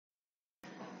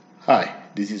Hi,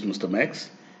 this is Mr.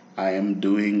 Max. I am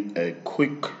doing a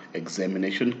quick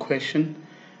examination question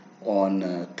on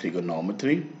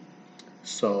trigonometry.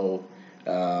 So,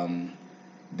 um,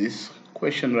 this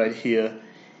question right here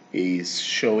is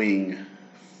showing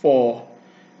four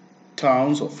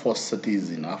towns or four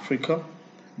cities in Africa,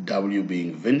 W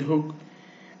being Windhoek,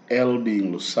 L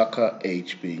being Lusaka,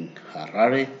 H being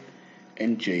Harare,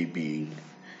 and J being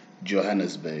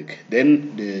Johannesburg.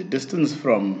 Then the distance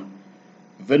from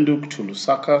Windhoek to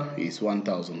Lusaka is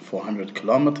 1,400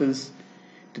 kilometers.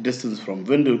 The distance from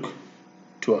Windhoek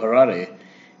to Harare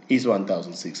is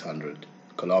 1,600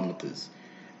 kilometers.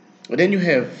 But then you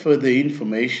have further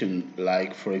information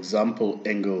like, for example,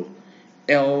 angle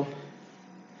LWH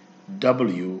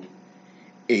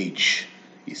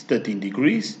is 13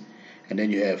 degrees, and then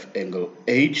you have angle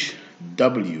HWJ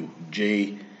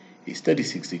is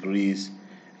 36 degrees,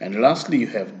 and lastly you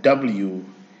have WJH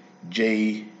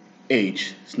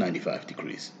is 95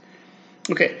 degrees.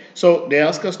 Okay, so they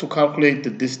ask us to calculate the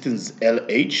distance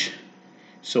LH.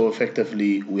 So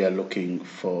effectively we are looking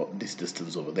for this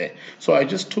distance over there. So I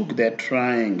just took that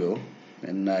triangle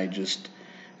and I just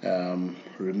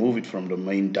remove it from the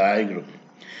main diagram.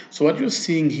 So what you're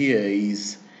seeing here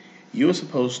is you're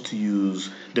supposed to use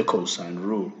the cosine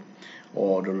rule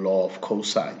or the law of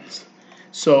cosines.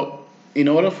 So in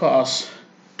order for us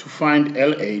to find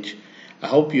LH, I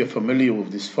hope you're familiar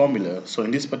with this formula. So in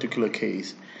this particular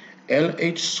case,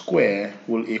 LH square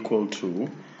will equal to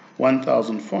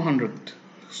 1,400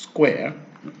 square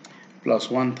plus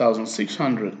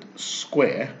 1,600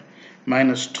 square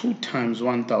minus 2 times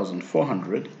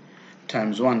 1,400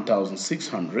 times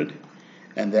 1,600,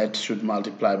 and that should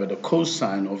multiply by the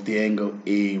cosine of the angle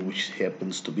A, which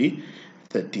happens to be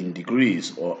 13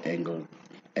 degrees, or angle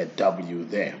at W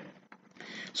there.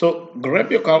 So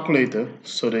grab your calculator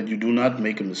so that you do not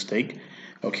make a mistake,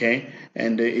 okay?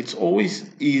 And it's always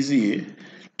easy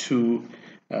to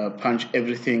punch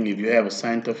everything if you have a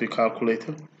scientific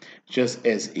calculator, just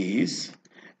as is.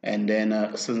 And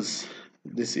then since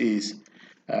this is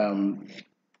a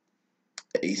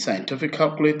scientific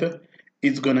calculator,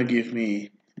 it's gonna give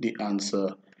me the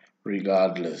answer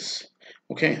regardless.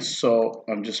 Okay, so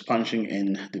I'm just punching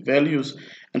in the values,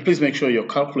 and please make sure your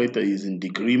calculator is in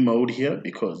degree mode here,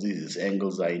 because these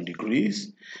angles are in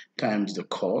degrees, times the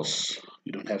cos.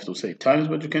 You don't have to say times,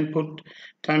 but you can put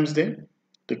times there,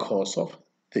 the cos of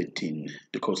 13,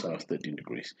 the cosine of 13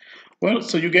 degrees. Well,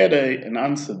 so you get an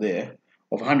answer there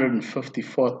of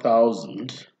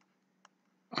 154,000.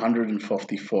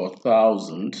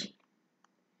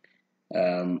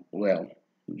 Well,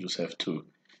 you just have to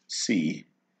see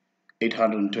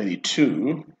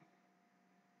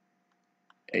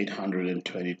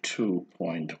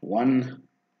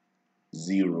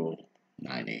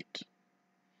 822.1098.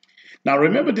 Now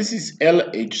remember, this is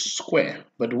LH square,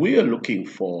 but we are looking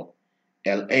for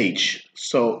LH.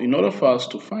 So in order for us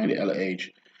to find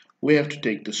LH, we have to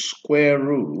take the square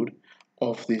root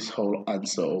of this whole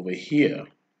answer over here.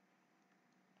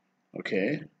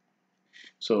 Okay,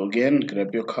 so again,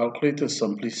 grab your calculator,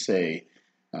 simply say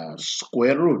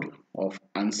square root of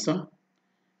answer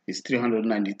is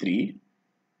 393.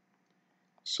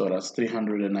 So that's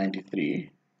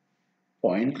 393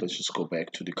 point, let's just go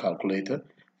back to the calculator,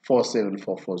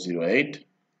 474408.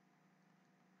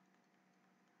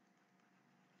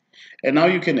 And now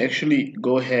you can actually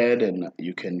go ahead and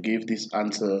you can give this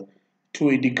answer to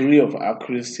a degree of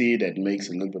accuracy that makes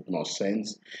a little bit more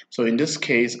sense. So in this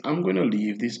case, I'm going to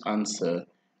leave this answer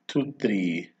to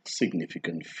 3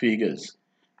 significant figures.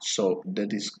 So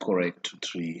that is correct, to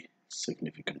 3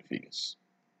 significant figures.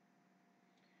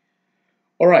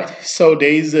 Alright, so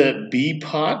there is a B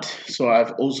part. So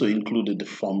I've also included the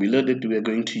formula that we are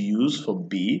going to use for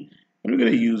B. And we're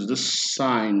going to use the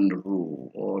sine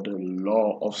rule, or the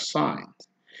law of sines.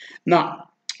 Now,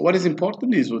 what is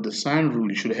important is with the sine rule,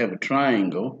 you should have a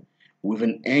triangle with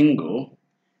an angle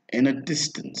and a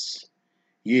distance.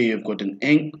 Here you've got an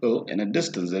angle and a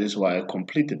distance. That is why I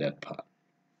completed that part.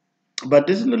 But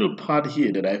this little part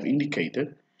here that I've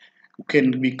indicated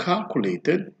can be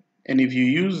calculated. And if you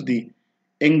use the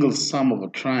angle sum of a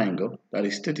triangle, that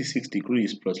is 36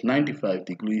 degrees plus 95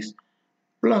 degrees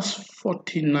plus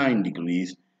 49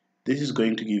 degrees, this is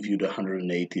going to give you the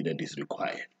 180 that is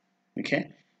required.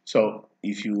 Okay, so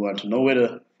if you want to know where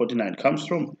the 49 comes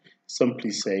from, simply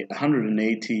say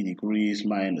 180 degrees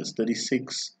minus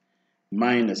 36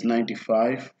 minus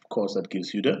 95. Of course, that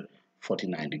gives you the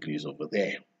 49 degrees over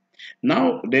there.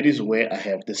 Now that is where I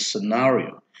have the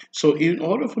scenario. So in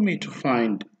order for me to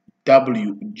find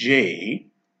WJ,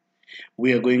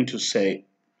 we are going to say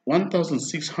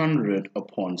 1,600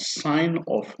 upon sine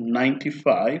of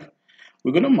 95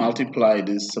 we're going to multiply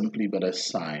this simply by the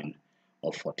sine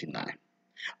of 49.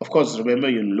 Of course, remember,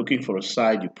 you're looking for a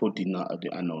side, you put the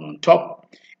unknown on top.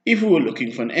 If we were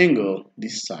looking for an angle, the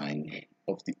sine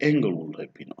of the angle would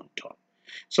have been on top.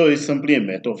 So it's simply a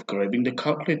matter of grabbing the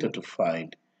calculator to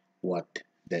find what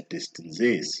that distance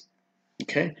is.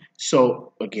 Okay,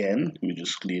 so again, let me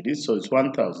just clear this. So it's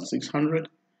 1,600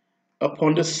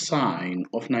 upon the sine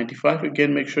of 95.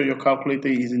 Again, make sure your calculator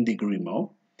is in degree mode.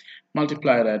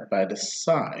 Multiply that by the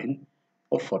sine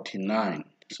of 49.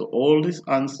 So all these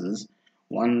answers,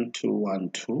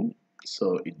 1212.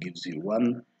 So it gives you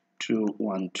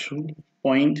 1212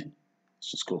 point.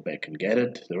 Let's just go back and get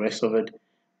it. The rest of it,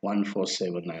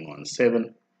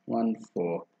 147917,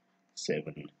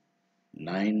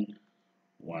 147917,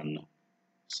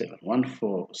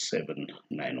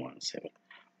 147917.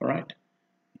 All right,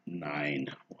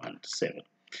 917.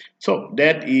 So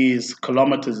that is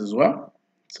kilometers as well.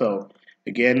 So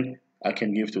again, I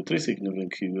can give to 3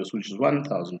 significant figures, which is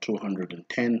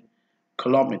 1,210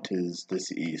 kilometers.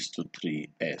 This is to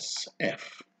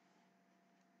 3SF.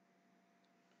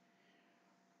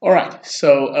 All right,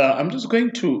 so I'm just going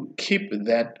to keep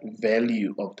that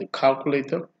value of the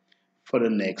calculator for the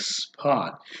next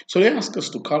part. So they ask us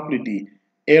to calculate the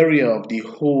area of the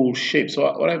whole shape. So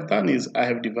what I've done is I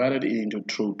have divided it into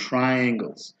two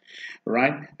triangles,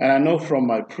 right? And I know from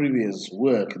my previous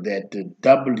work that the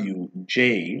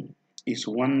WJ is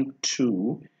 1,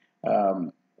 2,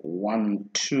 1,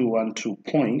 2, 1, 2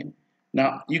 point.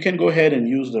 Now you can go ahead and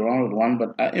use the rounded one,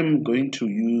 but I am going to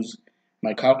use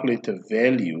my calculator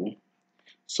value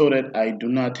so that I do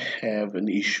not have an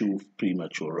issue with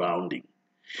premature rounding.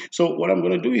 So what I'm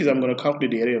going to do is I'm going to calculate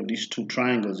the area of these two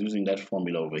triangles using that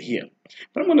formula over here.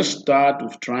 But I'm going to start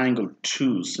with triangle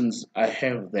 2 since I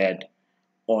have that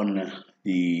on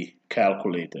the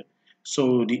calculator.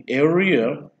 So the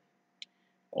area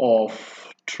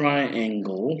of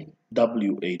triangle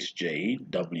WHJ,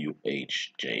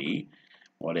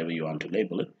 whatever you want to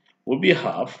label it, will be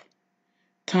half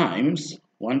times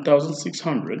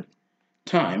 1,600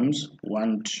 times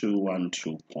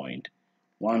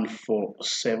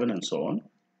 1212.147 and so on.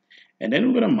 And then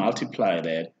we're going to multiply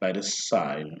that by the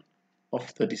sine of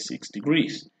 36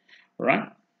 degrees, right?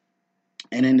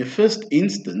 And in the first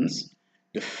instance,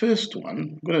 the first one,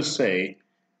 I'm going to say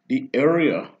the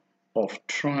area of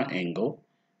triangle,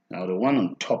 now the one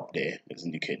on top there is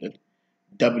indicated,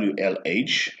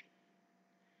 WLH,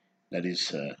 that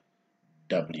is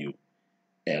WLH,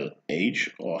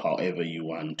 or however you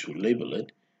want to label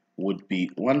it, would be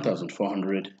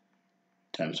 1,400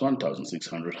 times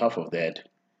 1,600, half of that,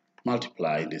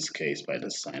 multiply in this case by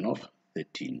the sine of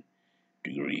 13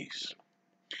 degrees.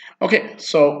 Okay,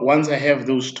 so once I have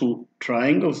those two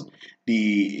triangles,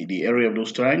 the area of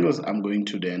those triangles, I'm going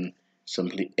to then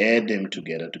simply add them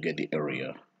together to get the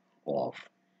area of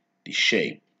the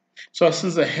shape. So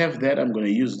since I have that, I'm going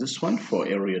to use this one for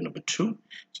area number 2.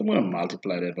 So I'm going to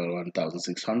multiply that by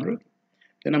 1,600.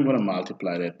 Then I'm going to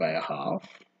multiply that by a half.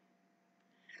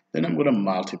 Then I'm going to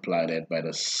multiply that by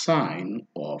the sine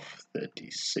of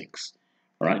 36.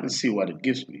 All right, let's see what it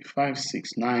gives me.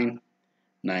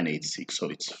 569,986. So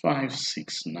it's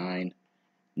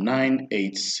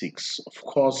 569,986. Of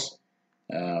course,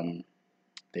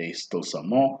 there's still some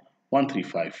more.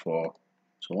 1354.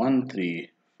 So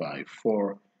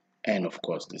 1354. And of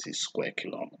course, this is square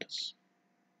kilometers.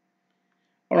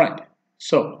 All right,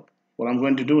 so what I'm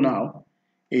going to do now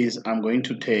is I'm going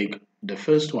to take the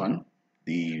first one,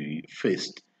 the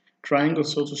first triangle,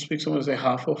 so to speak. So I'm going to say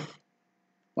half of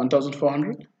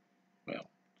 1,400. Well,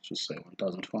 let's just say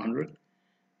 1,400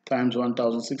 times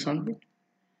 1,600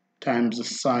 times the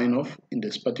sine of, in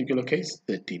this particular case,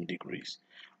 13 degrees.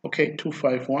 Okay,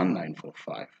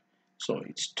 251,945. So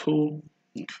it's 2,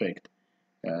 in fact,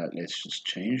 let's just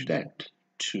change that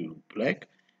to black.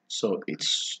 So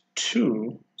it's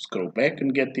 2, let's go back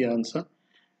and get the answer,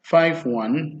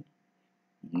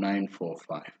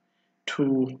 51945.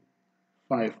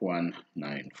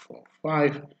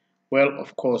 251,945. Well,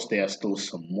 of course, there are still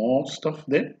some more stuff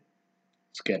there.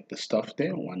 Let's get the stuff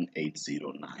there.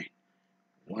 1809.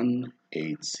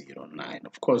 1809.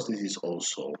 Of course, this is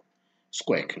also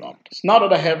square kilometers. Now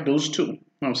that I have those two,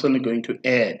 I'm certainly going to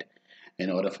add in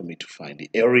order for me to find the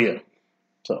area.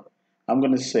 So I'm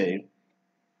going to say,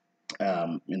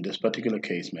 in this particular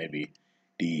case, maybe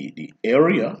the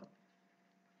area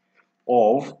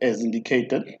of, as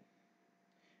indicated,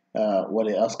 what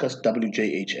they ask us,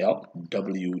 WJHL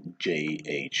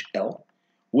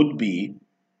would be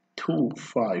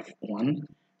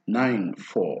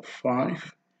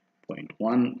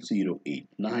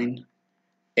 251,945.1089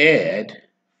 add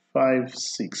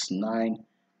 569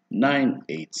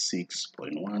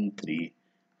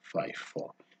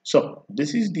 986.1354. So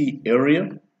this is the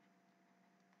area,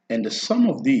 and the sum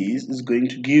of these is going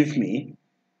to give me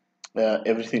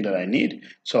everything that I need.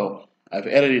 So I've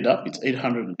added it up. It's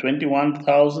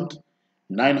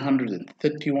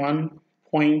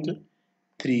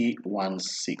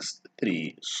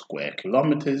 821,931.3163 square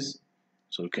kilometers.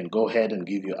 So you can go ahead and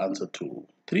give your answer to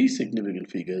three significant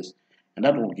figures, and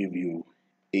that will give you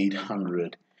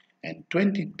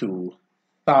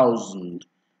 822,000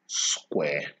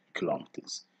 square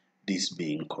kilometers. This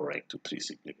being correct to three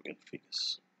significant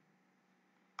figures.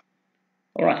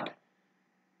 All right.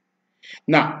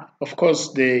 Now, of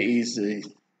course, there is a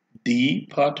D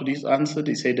part to this answer.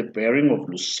 They say the bearing of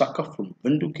Lusaka from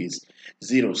Windhoek is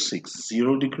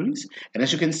 060 degrees. And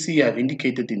as you can see, I've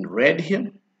indicated in red here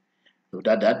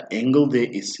that angle there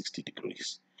is 60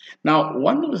 degrees. Now,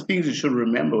 one of the things you should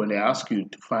remember when they ask you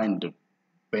to find the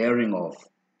bearing of,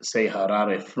 say,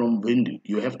 Harare from Windhoek,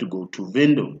 you have to go to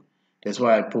Windhoek. That's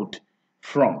why I put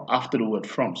from after the word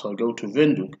from. So I go to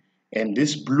Windhoek, and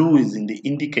this blue is in the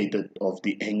indicator of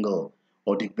the angle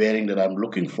or the bearing that I'm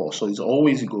looking for. So it's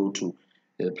always you go to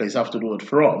the place after the word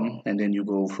from, and then you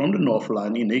go from the north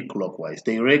line in a clockwise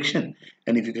direction.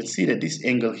 And if you can see that this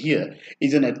angle here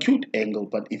is an acute angle,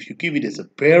 but if you give it as a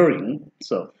bearing,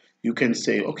 so you can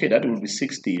say, okay, that will be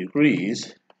 60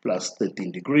 degrees plus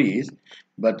 13 degrees,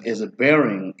 but as a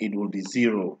bearing, it will be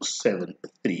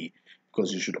 073,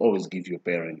 because you should always give your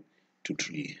bearing to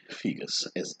three figures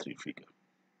as three figure.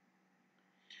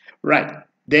 Right.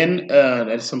 Then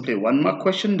that's simply one more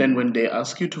question. Then when they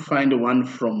ask you to find the one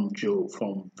from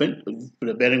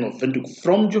the bearing of Windhoek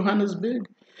from Johannesburg,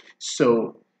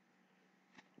 so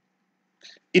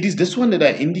it is this one that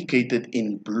I indicated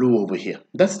in blue over here.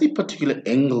 That's the particular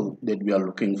angle that we are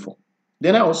looking for.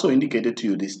 Then I also indicated to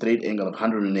you the straight angle of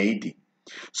 180.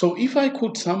 So if I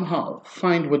could somehow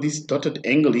find what this dotted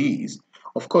angle is,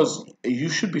 of course, you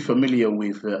should be familiar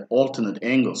with alternate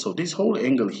angles. So this whole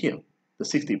angle here, the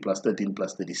 60 plus 13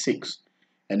 plus 36.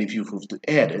 And if you have to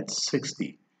add it,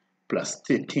 60 plus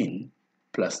 13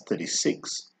 plus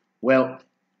 36. Well,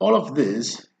 all of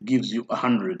this gives you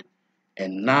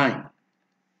 109.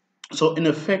 So in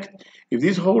effect, if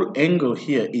this whole angle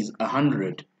here is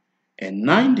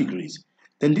 109 degrees,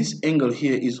 then this angle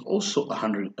here is also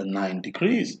 109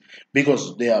 degrees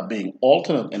because they are being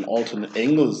alternate and alternate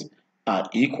angles are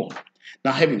equal.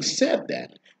 Now, having said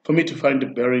that, for me to find the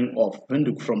bearing of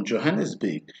Windhoek from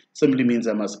Johannesburg simply means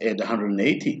I must add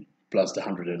 180 plus the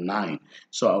 109.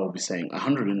 So I will be saying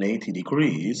 180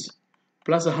 degrees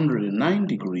plus 109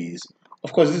 degrees.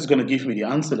 Of course, this is going to give me the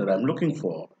answer that I'm looking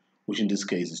for, which in this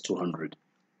case is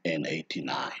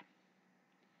 289.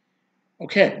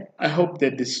 Okay, I hope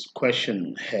that this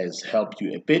question has helped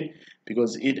you a bit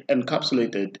because it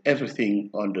encapsulated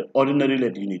everything on the ordinary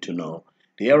that you need to know.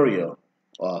 The area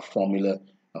formula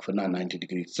of a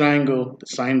 990-degree triangle, the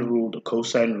sine rule, the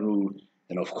cosine rule,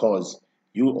 and of course,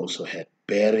 you also had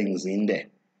bearings in there.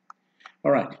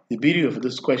 All right, the beauty of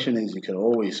this question is you can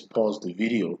always pause the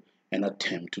video and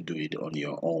attempt to do it on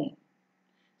your own.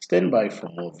 Stand by for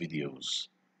more videos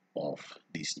of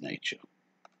this nature.